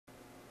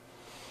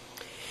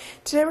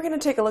Today we're going to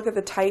take a look at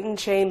the Titan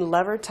chain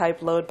lever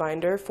type load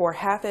binder for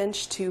 1/2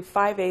 inch to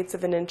 5/8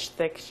 of an inch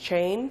thick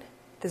chain.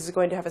 This is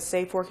going to have a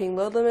safe working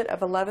load limit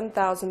of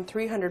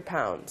 11,300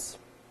 pounds.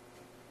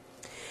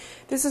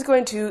 This is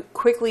going to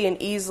quickly and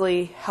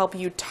easily help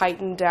you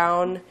tighten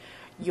down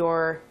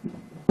your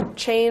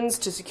chains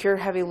to secure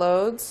heavy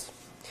loads.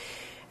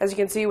 As you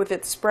can see, with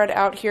it spread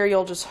out here,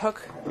 you'll just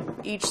hook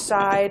each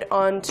side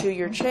onto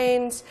your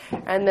chains,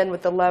 and then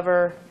with the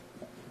lever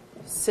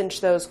cinch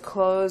those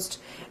closed,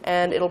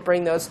 and it'll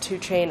bring those two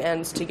chain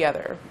ends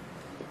together.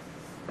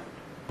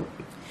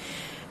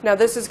 Now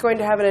this is going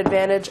to have an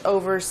advantage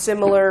over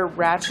similar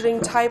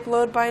ratcheting type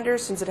load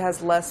binders since it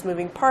has less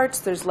moving parts,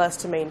 there's less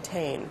to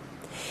maintain.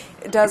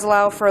 It does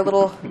allow for a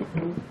little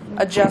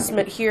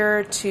adjustment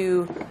here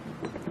to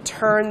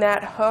turn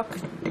that hook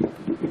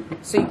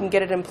so you can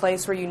get it in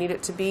place where you need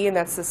it to be, and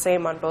that's the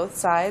same on both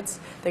sides.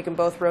 They can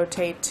both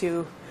rotate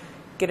to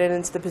get it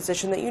into the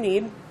position that you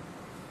need.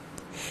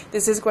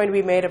 This is going to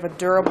be made of a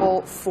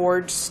durable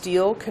forged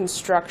steel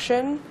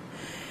construction,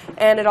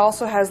 and it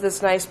also has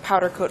this nice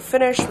powder coat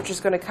finish which is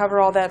going to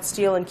cover all that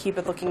steel and keep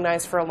it looking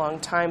nice for a long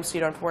time so you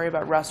don't have to worry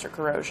about rust or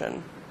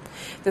corrosion.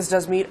 This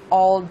does meet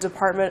all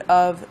Department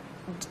of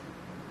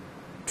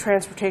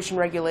Transportation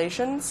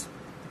regulations,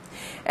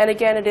 and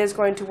again it is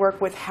going to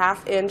work with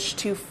 1/2 inch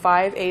to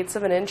 5/8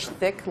 of an inch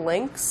thick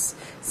links.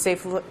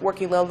 Safe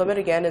working load limit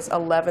again is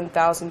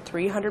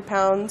 11,300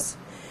 pounds.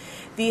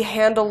 The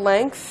handle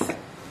length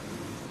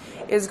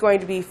is going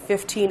to be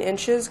 15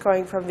 inches,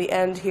 going from the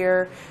end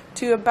here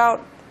to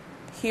about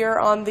here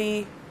on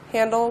the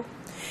handle.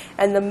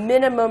 And the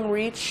minimum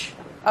reach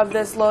of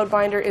this load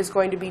binder is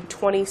going to be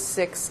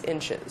 26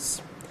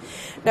 inches.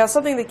 Now,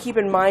 something to keep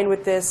in mind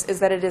with this is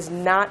that it is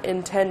not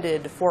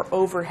intended for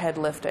overhead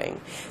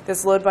lifting.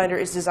 This load binder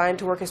is designed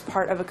to work as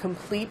part of a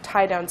complete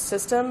tie-down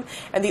system,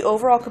 and the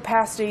overall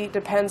capacity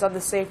depends on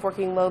the safe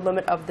working load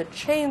limit of the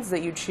chains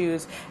that you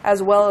choose,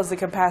 as well as the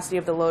capacity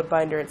of the load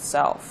binder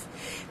itself.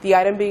 The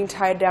item being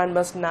tied down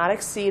must not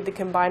exceed the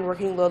combined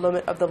working load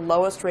limit of the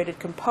lowest rated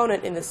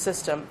component in the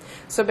system.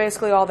 So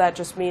basically all that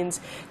just means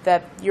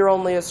that you're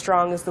only as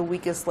strong as the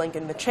weakest link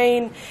in the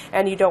chain,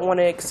 and you don't want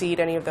to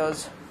exceed any of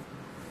those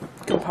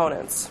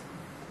components.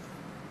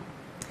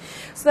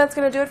 So that's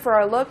going to do it for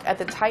our look at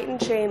the Titan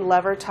chain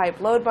lever type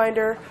load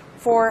binder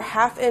for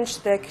 1/2 inch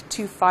thick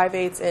to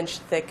 5/8 inch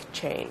thick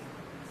chain.